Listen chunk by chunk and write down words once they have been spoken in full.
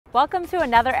Welcome to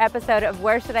another episode of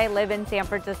Where Should I Live in San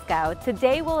Francisco.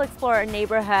 Today we'll explore a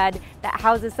neighborhood that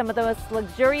houses some of the most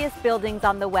luxurious buildings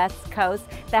on the West Coast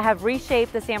that have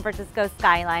reshaped the San Francisco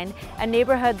skyline, a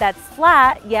neighborhood that's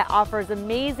flat yet offers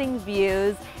amazing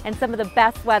views and some of the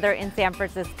best weather in San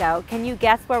Francisco. Can you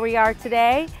guess where we are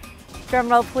today?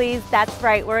 Drumroll please, that's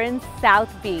right, we're in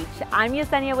South Beach. I'm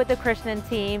Yesenia with the Krishnan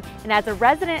Team, and as a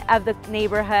resident of the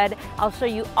neighborhood, I'll show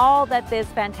you all that this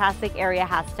fantastic area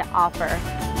has to offer.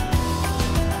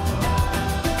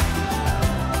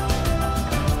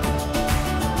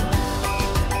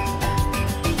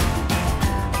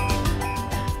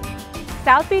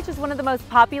 South Beach is one of the most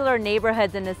popular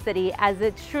neighborhoods in the city as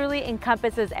it truly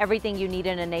encompasses everything you need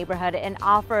in a neighborhood and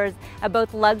offers a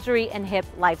both luxury and hip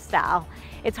lifestyle.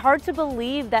 It's hard to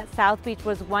believe that South Beach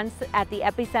was once at the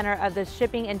epicenter of the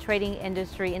shipping and trading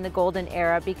industry in the golden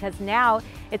era, because now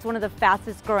it's one of the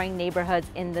fastest growing neighborhoods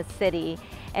in the city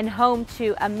and home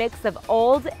to a mix of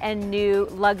old and new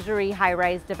luxury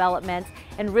high-rise developments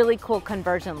and really cool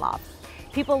conversion lofts.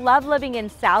 People love living in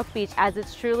South Beach as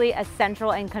it's truly a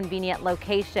central and convenient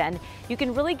location. You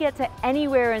can really get to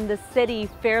anywhere in the city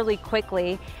fairly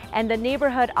quickly, and the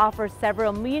neighborhood offers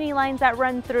several Muni lines that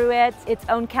run through it, its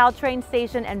own Caltrain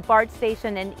station and BART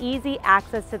station, and easy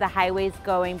access to the highways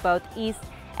going both east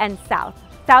and south.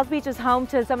 South Beach is home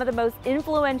to some of the most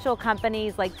influential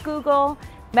companies like Google,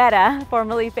 Meta,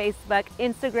 formerly Facebook,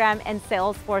 Instagram, and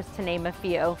Salesforce, to name a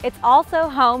few. It's also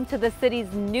home to the city's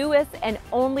newest and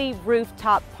only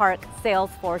rooftop park,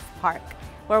 Salesforce Park,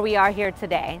 where we are here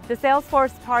today. The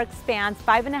Salesforce Park spans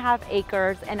 5.5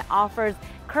 acres and offers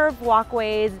curved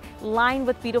walkways lined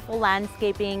with beautiful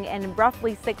landscaping and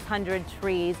roughly 600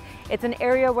 trees. It's an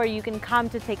area where you can come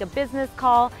to take a business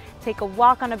call, take a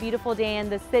walk on a beautiful day in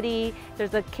the city.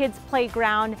 There's a kids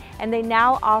playground, and they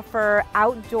now offer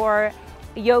outdoor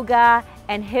yoga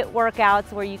and HIIT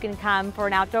workouts where you can come for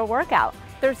an outdoor workout.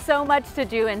 There's so much to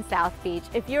do in South Beach.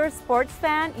 If you're a sports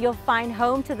fan, you'll find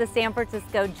home to the San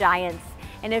Francisco Giants.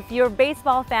 And if you're a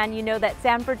baseball fan, you know that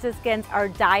San Franciscans are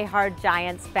diehard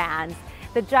Giants fans.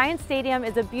 The Giants Stadium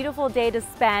is a beautiful day to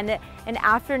spend an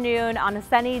afternoon on a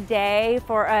sunny day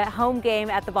for a home game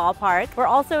at the ballpark. We're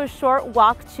also a short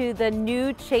walk to the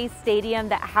new Chase Stadium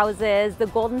that houses the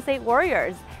Golden State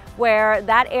Warriors, where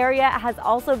that area has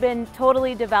also been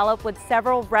totally developed with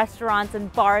several restaurants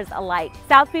and bars alike.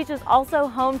 South Beach is also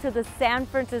home to the San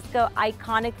Francisco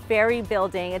iconic Ferry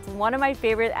Building. It's one of my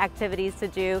favorite activities to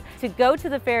do, to go to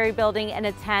the Ferry Building and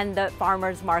attend the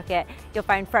farmers market. You'll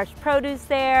find fresh produce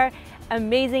there,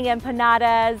 amazing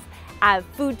empanadas,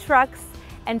 food trucks,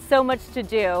 and so much to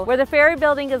do. Where the Ferry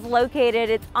Building is located,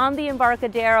 it's on the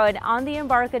Embarcadero, and on the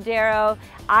Embarcadero,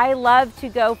 I love to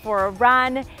go for a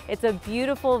run. It's a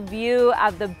beautiful view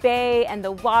of the bay and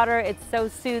the water. It's so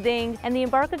soothing. And the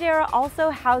Embarcadero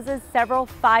also houses several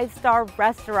five-star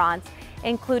restaurants,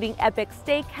 including Epic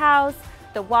Steakhouse,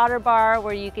 the Water Bar,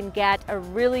 where you can get a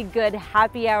really good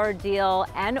happy hour deal,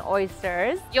 and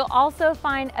oysters. You'll also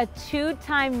find a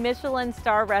 2-time Michelin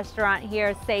star restaurant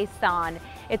here, Saison.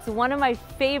 It's one of my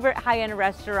favorite high-end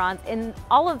restaurants in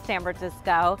all of San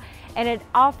Francisco, and it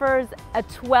offers a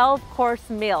 12-course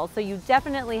meal, so you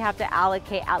definitely have to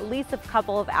allocate at least a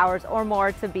couple of hours or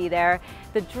more to be there.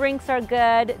 The drinks are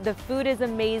good, the food is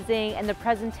amazing, and the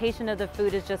presentation of the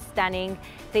food is just stunning.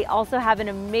 They also have an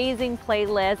amazing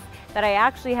playlist that I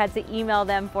actually had to email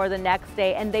them for the next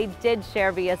day, and they did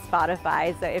share via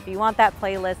Spotify. So if you want that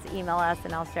playlist, email us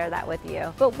and I'll share that with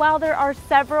you. But while there are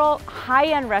several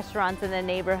high-end restaurants in the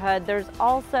neighborhood, there's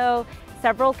also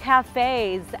several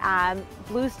cafes.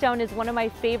 Bluestone is one of my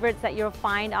favorites that you'll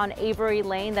find on Avery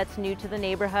Lane that's new to the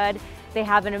neighborhood. They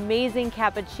have an amazing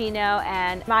cappuccino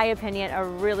and, in my opinion, a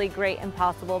really great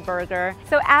Impossible Burger.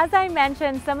 So as I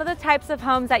mentioned, some of the types of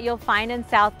homes that you'll find in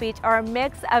South Beach are a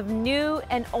mix of new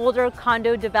and older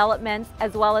condo developments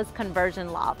as well as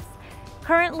conversion lofts.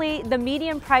 Currently, the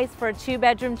median price for a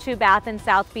 2-bedroom, 2-bath in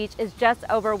South Beach is just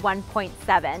over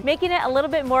 $1.7, making it a little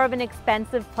bit more of an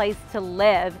expensive place to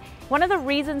live. One of the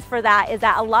reasons for that is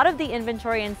that a lot of the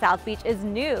inventory in South Beach is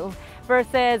new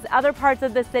versus other parts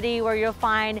of the city where you'll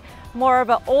find more of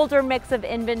an older mix of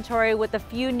inventory with a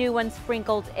few new ones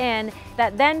sprinkled in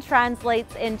that then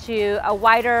translates into a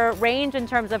wider range in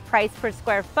terms of price per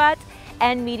square foot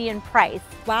and median price.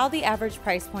 While the average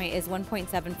price point is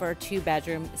 $1.7 for a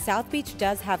 2-bedroom, South Beach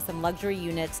does have some luxury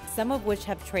units, some of which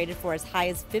have traded for as high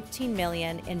as $15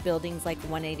 million in buildings like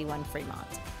 181 Fremont.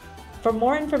 For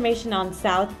more information on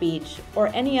South Beach or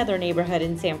any other neighborhood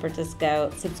in San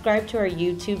Francisco, subscribe to our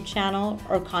YouTube channel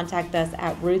or contact us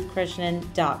at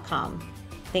ruthkrishnan.com.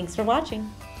 Thanks for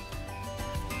watching.